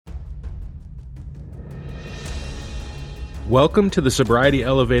Welcome to the Sobriety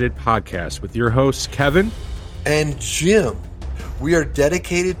Elevated podcast with your hosts, Kevin and Jim. We are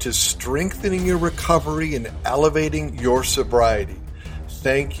dedicated to strengthening your recovery and elevating your sobriety.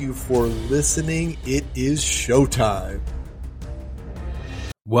 Thank you for listening. It is showtime.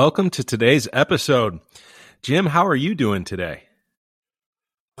 Welcome to today's episode. Jim, how are you doing today?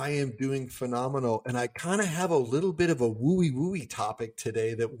 I am doing phenomenal, and I kind of have a little bit of a wooey topic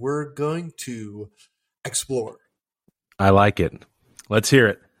today that we're going to explore. I like it. Let's hear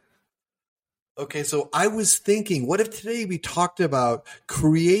it. Okay, so I was thinking, what if today we talked about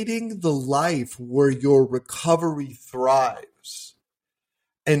creating the life where your recovery thrives?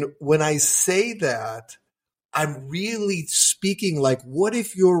 And when I say that, I'm really speaking like, what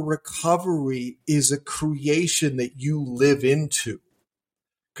if your recovery is a creation that you live into?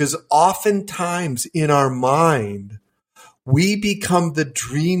 Because oftentimes in our mind, we become the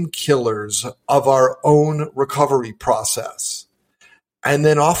dream killers of our own recovery process. And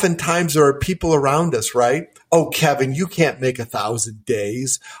then oftentimes there are people around us, right? Oh, Kevin, you can't make 1,000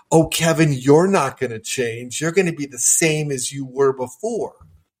 days. Oh, Kevin, you're not going to change. You're going to be the same as you were before.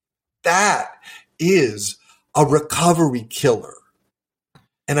 That is a recovery killer.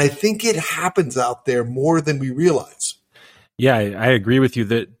 And I think it happens out there more than we realize. Yeah, I agree with you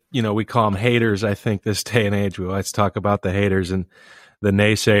that, we call them haters. I think this day and age, let's talk about the haters and the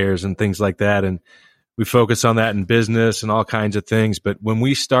naysayers and things like that. And we focus on that in business and all kinds of things. But when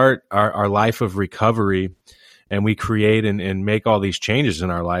we start our life of recovery and we create and make all these changes in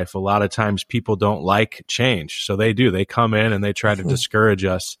our life, a lot of times people don't like change. So they do. They come in and they try to discourage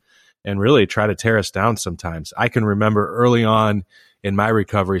us and really try to tear us down sometimes. I can remember early on in my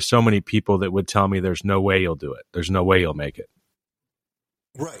recovery, so many people that would tell me there's no way you'll do it. There's no way you'll make it.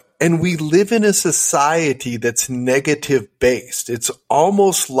 Right. And we live in a society that's negative based. It's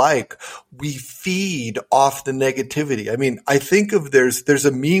almost like we feed off the negativity. I mean, I think of there's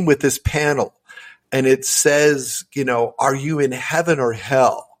a meme with this panel and it says, are you in heaven or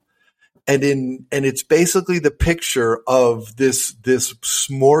hell? And it's basically the picture of this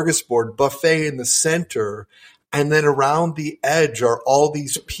smorgasbord buffet in the center. And then around the edge are all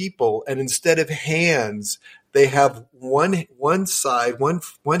these people. And instead of hands, they have one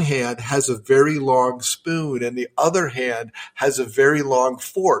hand has a very long spoon and the other hand has a very long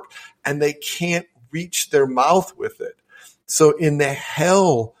fork, and they can't reach their mouth with it. So in the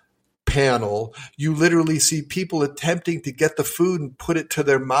hell panel, you literally see people attempting to get the food and put it to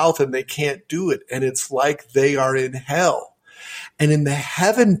their mouth, and they can't do it. And it's like they are in hell. And in the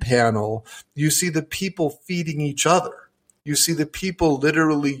heaven panel, you see the people feeding each other. You see the people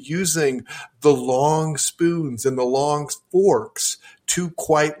literally using the long spoons and the long forks to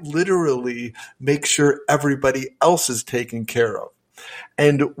quite literally make sure everybody else is taken care of.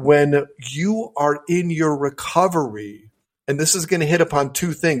 And when you are in your recovery, and this is going to hit upon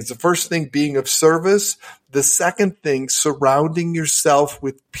two things. The first thing being of service. The second thing, surrounding yourself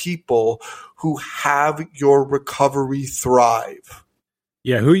with people who have your recovery thrive.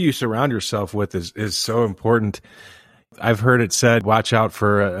 Yeah, who you surround yourself with is so important. I've heard it said, watch out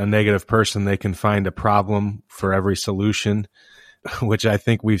for a negative person. They can find a problem for every solution, which I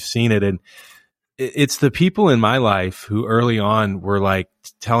think we've seen it. And it's the people in my life who early on were like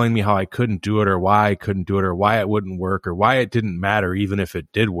telling me how I couldn't do it or why I couldn't do it or why it wouldn't work or why it didn't matter, even if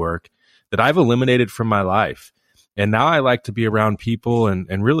it did work, that I've eliminated from my life. And now I like to be around people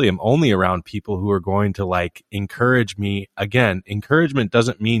and really am only around people who are going to like encourage me. Again, encouragement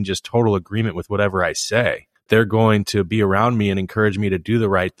doesn't mean just total agreement with whatever I say. They're going to be around me and encourage me to do the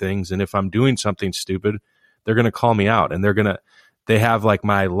right things. And if I'm doing something stupid, they're going to call me out, and they have like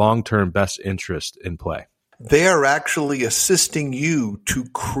my long-term best interest in play. They are actually assisting you to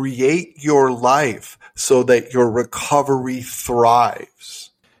create your life so that your recovery thrives.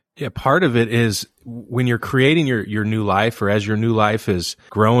 Yeah, part of it is when you're creating your new life, or as your new life is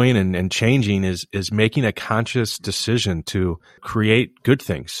growing and changing, is making a conscious decision to create good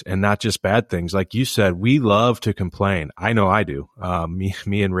things and not just bad things. Like you said, we love to complain. I know I do.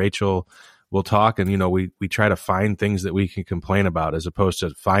 Me and Rachel will talk, and we try to find things that we can complain about as opposed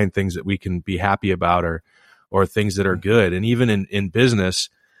to find things that we can be happy about or things that are good. And even in business,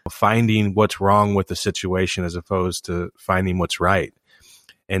 finding what's wrong with the situation as opposed to finding what's right.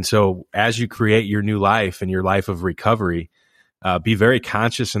 And so as you create your new life and your life of recovery, be very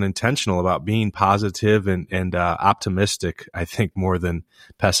conscious and intentional about being positive and optimistic, I think, more than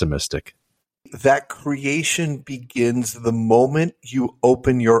pessimistic. That creation begins the moment you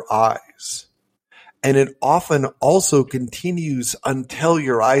open your eyes. And it often also continues until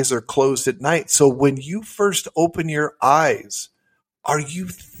your eyes are closed at night. So when you first open your eyes, are you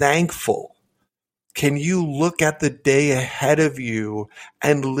thankful Can you look at the day ahead of you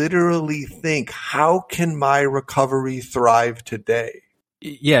and literally think, how can my recovery thrive today?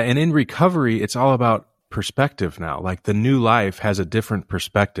 Yeah. And in recovery, it's all about perspective now. Like the new life has a different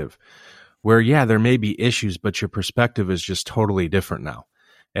perspective where, yeah, there may be issues, but your perspective is just totally different now.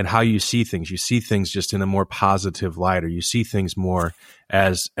 And how you see things just in a more positive light, or you see things more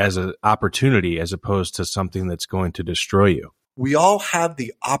as an opportunity as opposed to something that's going to destroy you. We all have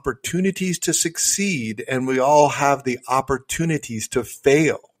the opportunities to succeed, and we all have the opportunities to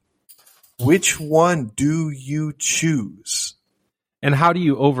fail. Which one do you choose? And how do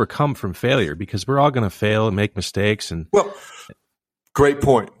you overcome from failure? Because we're all going to fail and make mistakes. And well, great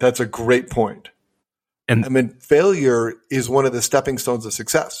point. That's a great point. And I mean, failure is one of the stepping stones of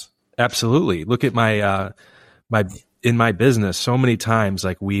success. Absolutely. Look at in my business, so many times,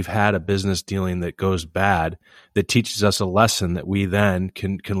 like we've had a business dealing that goes bad that teaches us a lesson that we then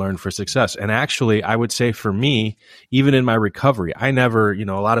can learn for success. And actually, I would say for me, even in my recovery, I never, a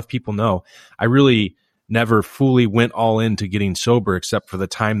lot of people know, I really never fully went all into getting sober except for the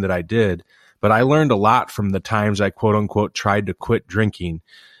time that I did. But I learned a lot from the times I quote unquote tried to quit drinking.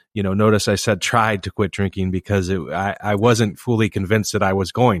 Notice I said tried to quit drinking because I wasn't fully convinced that I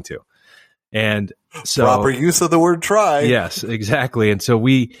was going to. And so proper use of the word try. Yes, exactly. And so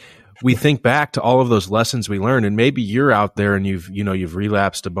we think back to all of those lessons we learned, and maybe you're out there and you've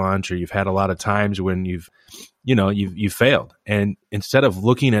relapsed a bunch, or you've had a lot of times when you've failed. And instead of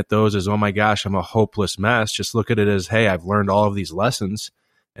looking at those as, oh my gosh, I'm a hopeless mess, just look at it as, hey, I've learned all of these lessons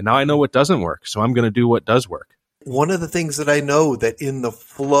and now I know what doesn't work. So I'm going to do what does work. One of the things that I know that in the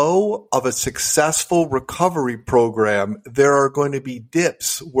flow of a successful recovery program, there are going to be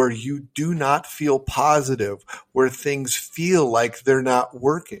dips where you do not feel positive, where things feel like they're not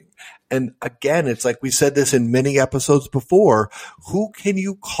working. And again, it's like we said this in many episodes before, who can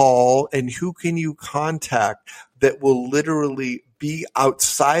you call and who can you contact that will literally be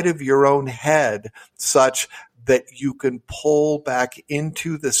outside of your own head such that you can pull back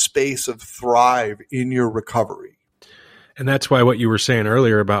into the space of thrive in your recovery. And that's why what you were saying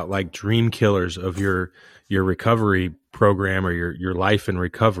earlier about like dream killers of your recovery program or your life in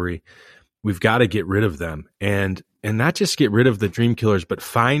recovery, we've got to get rid of them. And not just get rid of the dream killers, but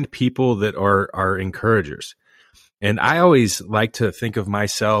find people that are encouragers. And I always like to think of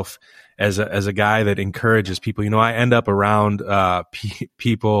myself as a guy that encourages people. I end up around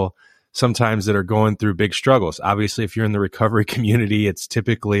people sometimes that are going through big struggles. Obviously, if you're in the recovery community, it's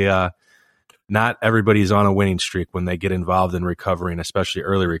typically not everybody's on a winning streak when they get involved in recovery, and especially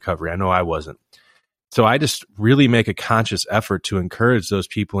early recovery. I know I wasn't. So I just really make a conscious effort to encourage those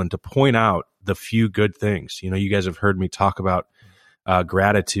people and to point out the few good things. You guys have heard me talk about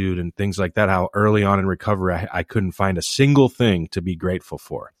gratitude and things like that, how early on in recovery, I couldn't find a single thing to be grateful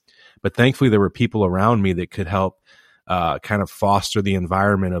for. But thankfully, there were people around me that could help kind of foster the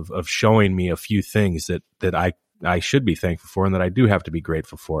environment of showing me a few things that I should be thankful for and that I do have to be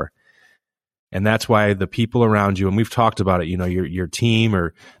grateful for. And that's why the people around you, and we've talked about it, your team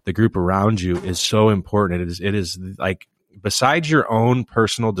or the group around you is so important. It is like, besides your own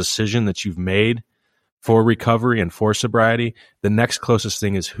personal decision that you've made for recovery and for sobriety, the next closest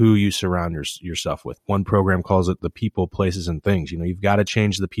thing is who you surround yourself with. One program calls it the people, places, and things. You've got to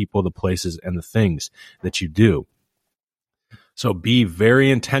change the people, the places, and the things that you do. So be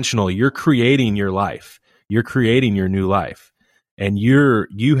very intentional. You're creating your life. You're creating your new life. And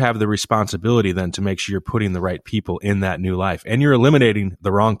you have the responsibility then to make sure you're putting the right people in that new life. And you're eliminating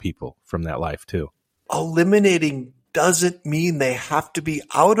the wrong people from that life too. Eliminating doesn't mean they have to be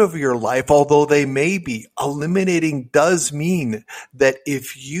out of your life, although they may be. Eliminating does mean that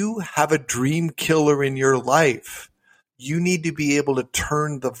if you have a dream killer in your life, you need to be able to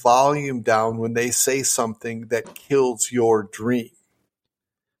turn the volume down when they say something that kills your dream.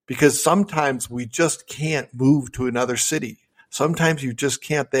 Because sometimes we just can't move to another city. Sometimes you just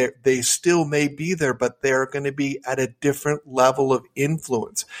can't. They still may be there, but they're going to be at a different level of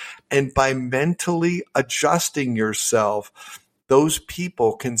influence. And by mentally adjusting yourself, those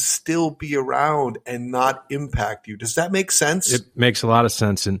people can still be around and not impact you. Does that make sense? It makes a lot of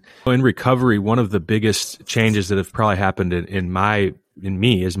sense. And in recovery, one of the biggest changes that have probably happened in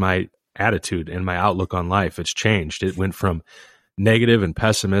me is my attitude and my outlook on life. It's changed. It went from negative and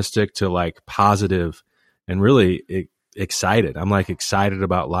pessimistic to like positive and really excited. I'm like excited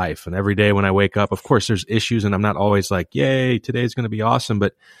about life. And every day when I wake up, of course there's issues and I'm not always like, yay, today's going to be awesome.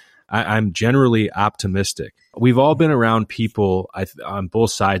 But I'm generally optimistic. We've all been around people on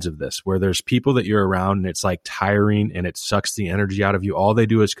both sides of this, where there's people that you're around and it's like tiring and it sucks the energy out of you. All they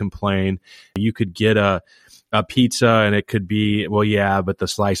do is complain. You could get a a pizza and it could be, well, yeah, but the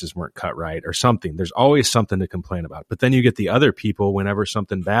slices weren't cut right or something. There's always something to complain about. But then you get the other people whenever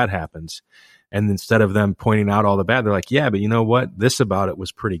something bad happens. And instead of them pointing out all the bad, they're like, yeah, but you know what? This about it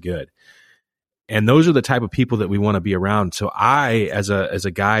was pretty good. And those are the type of people that we want to be around. So I, as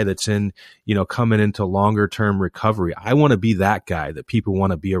a guy that's in, coming into longer term recovery, I want to be that guy that people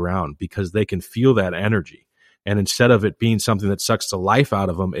want to be around because they can feel that energy. And instead of it being something that sucks the life out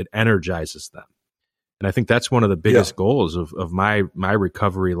of them, it energizes them. And I think that's one of the biggest goals of my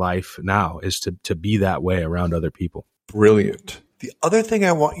recovery life now is to be that way around other people. Brilliant. The other thing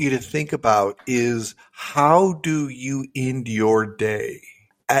I want you to think about is how do you end your day?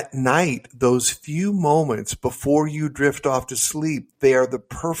 At night, those few moments before you drift off to sleep, they are the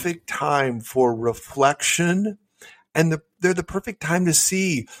perfect time for reflection, and they're the perfect time to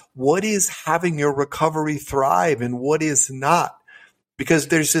see what is having your recovery thrive and what is not. Because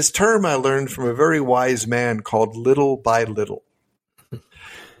there's this term I learned from a very wise man called little by little.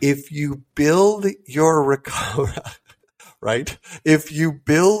 If you build your recovery, right? If you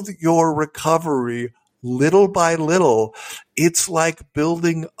build your recovery little by little, it's like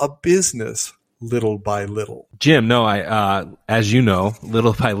building a business little by little. Jim, no, as you know,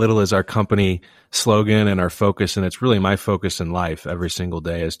 little by little is our company slogan and our focus. And it's really my focus in life every single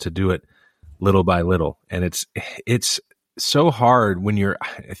day is to do it little by little. And it's so hard when you're,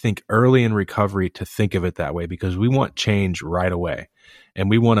 I think, early in recovery to think of it that way because we want change right away. And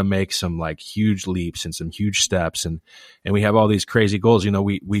we want to make some like huge leaps and some huge steps. And we have all these crazy goals.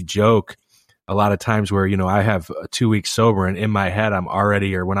 We joke a lot of times where, I have 2 weeks sober and in my head, I'm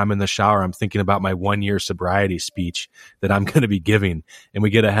already, or when I'm in the shower, I'm thinking about my 1 year sobriety speech that I'm going to be giving. And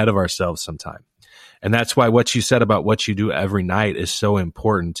we get ahead of ourselves sometime. And that's why what you said about what you do every night is so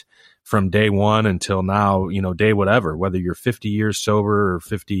important from day one until now, day whatever, whether you're 50 years sober or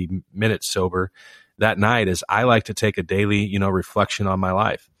 50 minutes sober, that night is I like to take a daily, reflection on my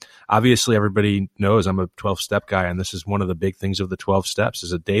life. Obviously, everybody knows I'm a 12-step guy, and this is one of the big things of the 12 steps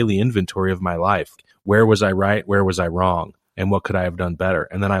is a daily inventory of my life. Where was I right? Where was I wrong? And what could I have done better?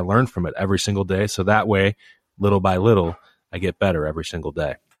 And then I learn from it every single day. So that way, little by little, I get better every single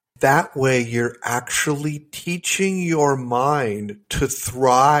day. That way, you're actually teaching your mind to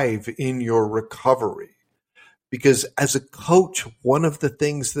thrive in your recovery. Because as a coach, one of the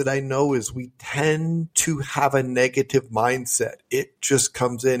things that I know is we tend to have a negative mindset. It just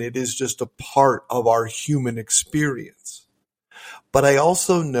comes in. It is just a part of our human experience. But I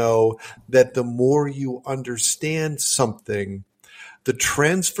also know that the more you understand something, the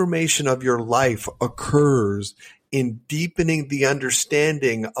transformation of your life occurs in deepening the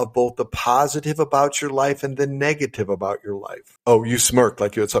understanding of both the positive about your life and the negative about your life. Oh, you smirked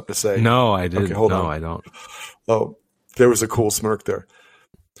like you had something to say. No, I didn't. Okay, hold on. I don't. Oh, there was a cool smirk there.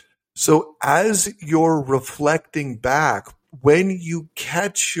 So as you're reflecting back, when you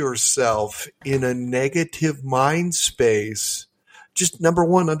catch yourself in a negative mind space, just number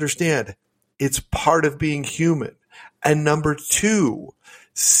one, understand it's part of being human. And number two,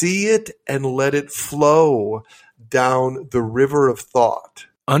 see it and let it flow down the river of thought.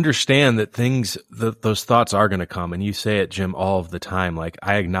 Understand that those thoughts are going to come. And you say it, Jim, all of the time. Like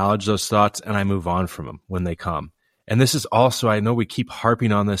I acknowledge those thoughts and I move on from them when they come. And this is also, I know we keep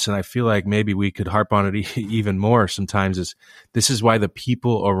harping on this and I feel like maybe we could harp on it even more sometimes this is why the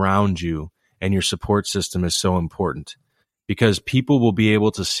people around you and your support system is so important because people will be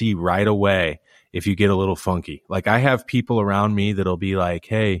able to see right away if you get a little funky. Like I have people around me that'll be like,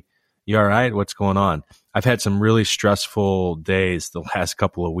 hey, you all right? What's going on? I've had some really stressful days the last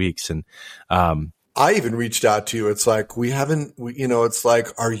couple of weeks. And I even reached out to you. It's like, it's like,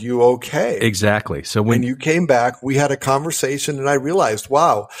 are you okay? Exactly. So when you came back, we had a conversation and I realized,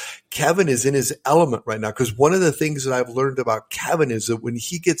 wow, Kevin is in his element right now. Because one of the things that I've learned about Kevin is that when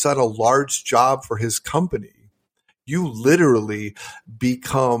he gets on a large job for his company, you literally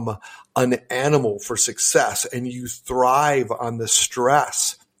become an animal for success and you thrive on the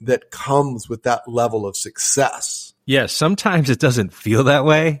stress that comes with that level of success. Yeah, sometimes it doesn't feel that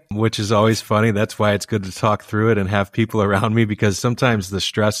way, which is always funny. That's why it's good to talk through it and have people around me because sometimes the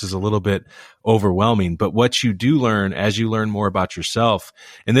stress is a little bit overwhelming. But what you do learn as you learn more about yourself,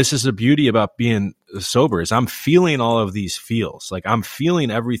 and this is the beauty about being sober, is I'm feeling all of these feels. Like I'm feeling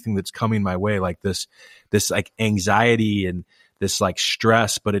everything that's coming my way, like this like anxiety and this like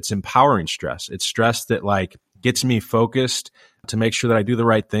stress, but it's empowering stress. It's stress that like gets me focused to make sure that I do the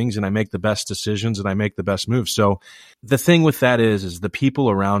right things and I make the best decisions and I make the best moves. So the thing with that is the people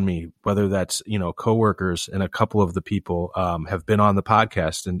around me, whether that's, coworkers, and a couple of the people have been on the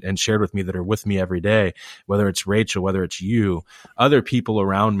podcast and shared with me that are with me every day, whether it's Rachel, whether it's you, other people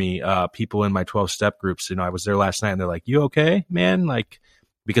around me, people in my 12-step groups. I was there last night and they're like, "You okay, man?"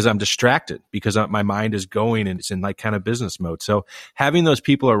 Because I'm distracted, because my mind is going and it's in kind of business mode. So having those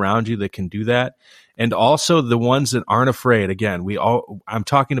people around you that can do that, and also the ones that aren't afraid. Again, I'm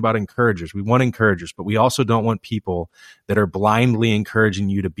talking about encouragers. We want encouragers, but we also don't want people that are blindly encouraging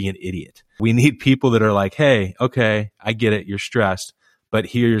you to be an idiot. We need people that are like, "Hey, okay, I get it. You're stressed, but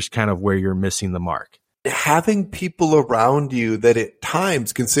here's kind of where you're missing the mark." Having people around you that at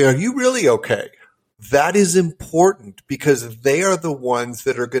times can say, "Are you really okay?" That is important, because they are the ones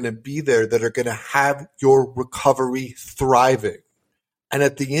that are going to be there, that are going to have your recovery thriving. And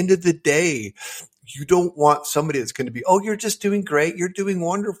at the end of the day, you don't want somebody that's going to be, "Oh, you're just doing great. You're doing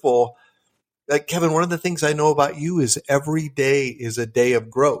wonderful." Like, Kevin, one of the things I know about you is every day is a day of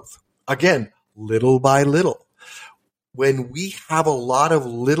growth. Again, little by little. When we have a lot of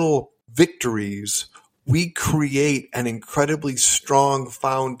little victories, we create an incredibly strong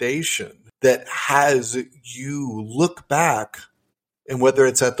foundation that has you look back, and whether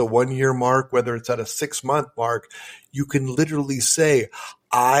it's at the 1-year mark, whether it's at a 6-month mark, you can literally say,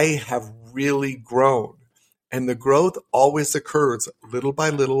 "I have really grown." And the growth always occurs little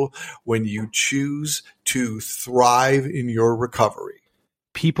by little when you choose to thrive in your recovery.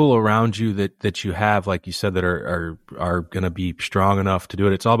 People around you that you have, like you said, that are going to be strong enough to do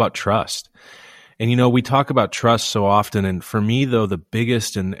it. It's all about trust. And, we talk about trust so often. And for me, though, the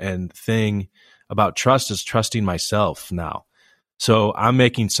biggest and thing about trust is trusting myself now. So I'm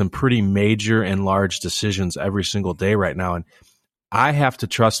making some pretty major and large decisions every single day right now. And I have to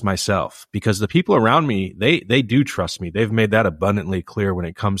trust myself, because the people around me, they do trust me. They've made that abundantly clear when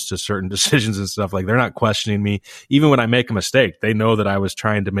it comes to certain decisions and stuff. Like, they're not questioning me. Even when I make a mistake, they know that I was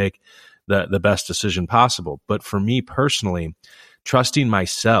trying to make the best decision possible. But for me personally, trusting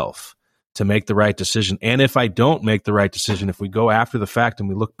myself to make the right decision. And if I don't make the right decision, if we go after the fact and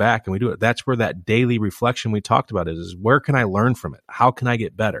we look back and we do it, that's where that daily reflection we talked about is where can I learn from it? How can I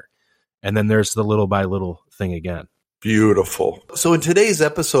get better? And then there's the little by little thing again. Beautiful. So in today's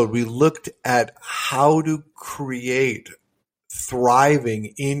episode, we looked at how to create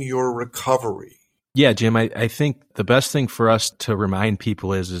thriving in your recovery. Yeah, Jim, I think the best thing for us to remind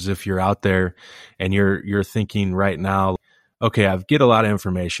people is if you're out there and you're thinking right now, okay, I get a lot of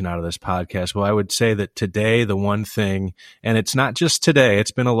information out of this podcast. Well, I would say that today, the one thing, and it's not just today, it's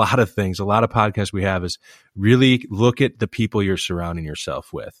been a lot of things, a lot of podcasts we have, is really look at the people you're surrounding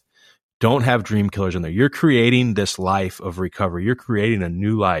yourself with. Don't have dream killers in there. You're creating this life of recovery. You're creating a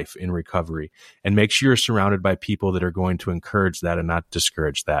new life in recovery, and make sure you're surrounded by people that are going to encourage that and not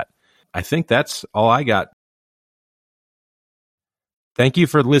discourage that. I think that's all I got. Thank you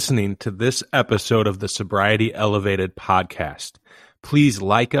for listening to this episode of the Sobriety Elevated podcast. Please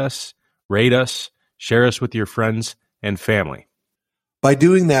like us, rate us, share us with your friends and family. By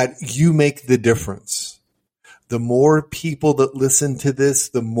doing that, you make the difference. The more people that listen to this,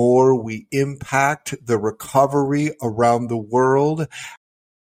 the more we impact the recovery around the world.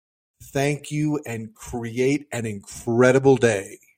 Thank you, and create an incredible day.